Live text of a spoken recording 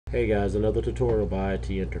Hey guys, another tutorial by IT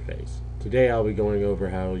Interface. Today I'll be going over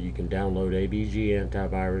how you can download AVG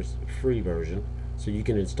antivirus free version so you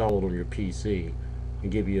can install it on your PC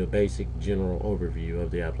and give you a basic general overview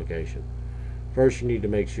of the application. First you need to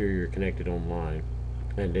make sure you're connected online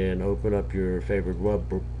and then open up your favorite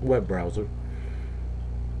web browser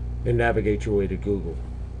and navigate your way to Google.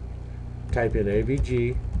 Type in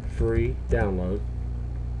AVG free download,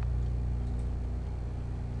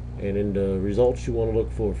 and in the results you want to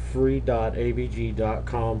look for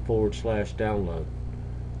free.avg.com/download.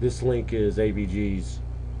 This link is AVG's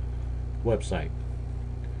website.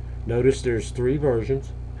 Notice there's 3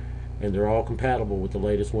 versions and they're all compatible with the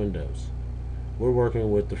latest Windows. We're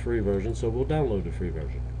working with the free version, so we'll download the free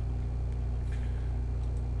version.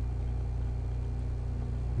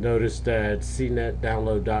 Notice that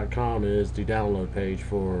cnetdownload.com is the download page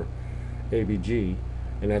for AVG,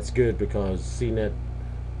 and that's good because CNET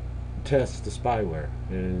tests the spyware,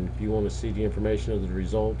 and if you want to see the information of the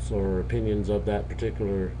results or opinions of that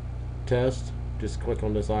particular test, just click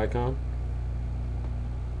on this icon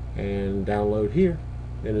and download here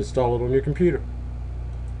and install it on your computer.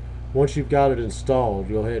 Once you've got it installed,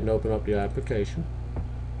 go ahead and open up the application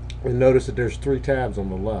and notice that there's 3 tabs on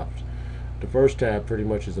the left. The first tab pretty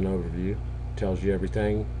much is an overview, tells you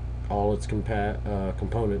everything, all its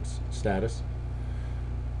components status.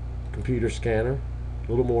 Computer scanner, a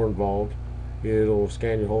little more involved. It'll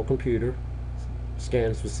scan your whole computer,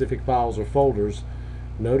 scan specific files or folders.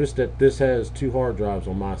 Notice that this has 2 hard drives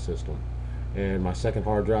on my system, and my second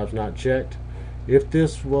hard drive's not checked. If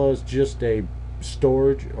this was just a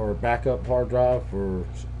storage or backup hard drive for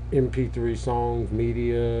MP3 songs,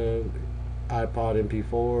 media, iPod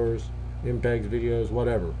MP4s, MPEGs videos,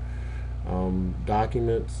 whatever,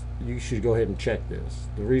 documents, you should go ahead and check this.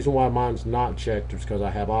 The reason why mine's not checked is because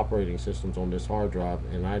I have operating systems on this hard drive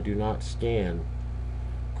and I do not scan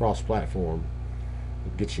cross-platform.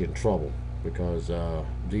 It gets you in trouble because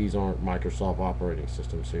these aren't Microsoft operating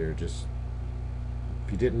systems here. Just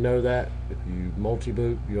if you didn't know that, if you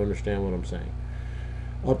multi-boot, you understand what I'm saying.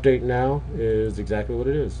 Update now is exactly what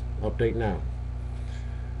it is. Update now.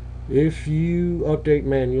 If you update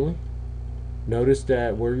manually, notice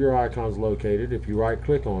that where your icon is located, if you right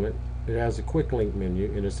click on it, it has a quick link menu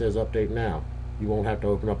and it says update now. You won't have to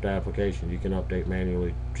open up the application. You can update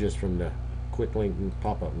manually just from the quick link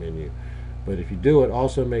pop-up menu. But if you do it,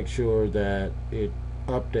 also make sure that it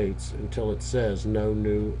updates until it says no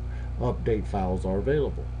new update files are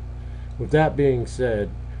available. With that being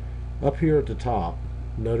said, up here at the top,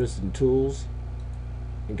 notice in tools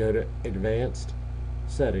and go to advanced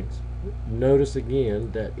settings. Notice again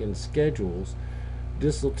that in schedules,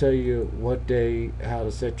 this will tell you what day, how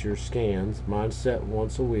to set your scans. Mine's set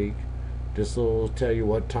once a week. This will tell you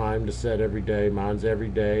what time to set every day. Mine's every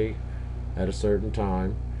day at a certain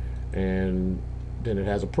time. And then it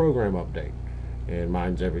has a program update, and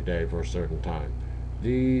mine's every day for a certain time.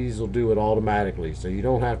 These will do it automatically, so you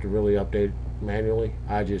don't have to really update manually.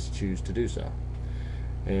 I just choose to do so.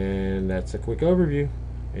 And that's a quick overview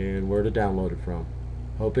and where to download it from.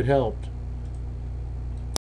 Hope it helped.